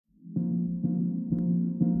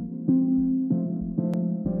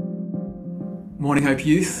Morning Hope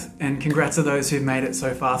Youth, and congrats to those who've made it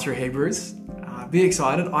so far through Hebrews. Be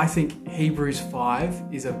excited. I think Hebrews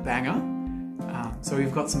 5 is a banger. So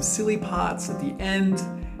we've got some silly parts at the end.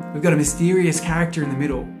 We've got a mysterious character in the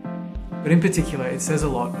middle. But in particular, it says a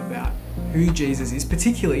lot about who Jesus is.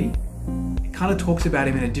 Particularly, it kind of talks about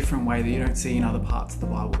him in a different way that you don't see in other parts of the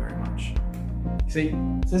Bible very much. You see,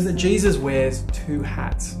 it says that Jesus wears two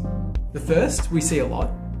hats. The first, we see a lot,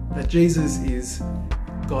 that Jesus is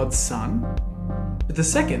God's son. But the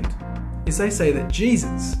second is they say that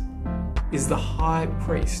Jesus is the high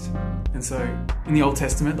priest. And so in the Old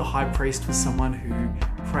Testament, the high priest was someone who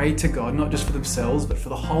prayed to God, not just for themselves, but for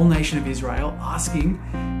the whole nation of Israel, asking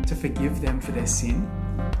to forgive them for their sin.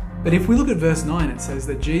 But if we look at verse 9, it says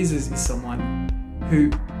that Jesus is someone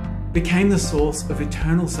who became the source of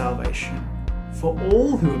eternal salvation for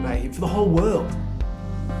all who obey him, for the whole world.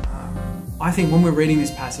 I think when we're reading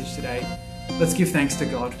this passage today, let's give thanks to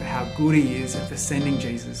God for how good he is and for sending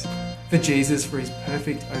Jesus, for his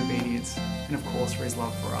perfect obedience, and of course for his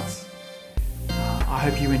love for us. I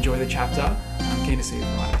hope you enjoy the chapter. I'm keen to see you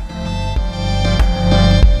Friday.